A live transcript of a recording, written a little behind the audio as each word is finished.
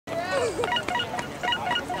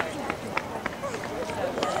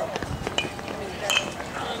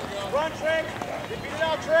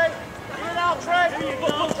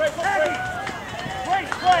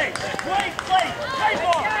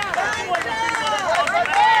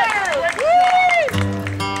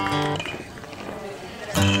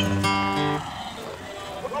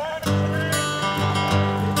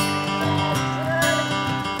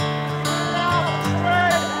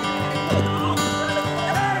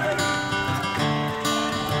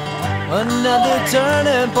Another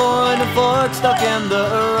turning point, a fork stuck in the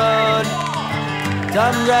road.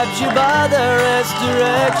 Time grabs you by the wrist,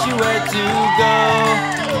 directs you where to go.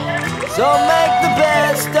 So make the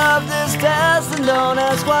best of this test and don't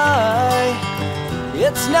ask why.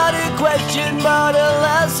 It's not a question but a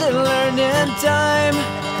lesson learned in time.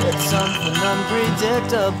 It's something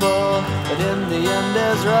unpredictable, but in the end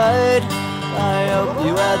is right. I hope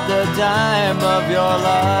you had the time of your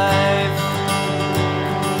life.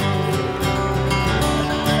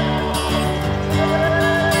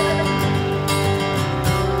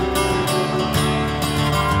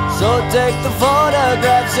 So take the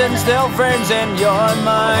photographs and still frames in your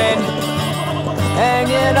mind,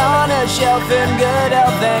 hanging on a shelf in good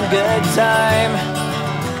health and good time.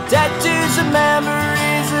 Tattoos of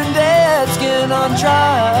memories and dead skin on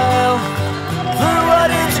trial. For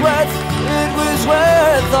what it's worth, it was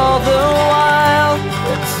worth all the while.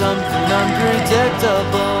 It's something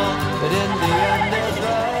unpredictable.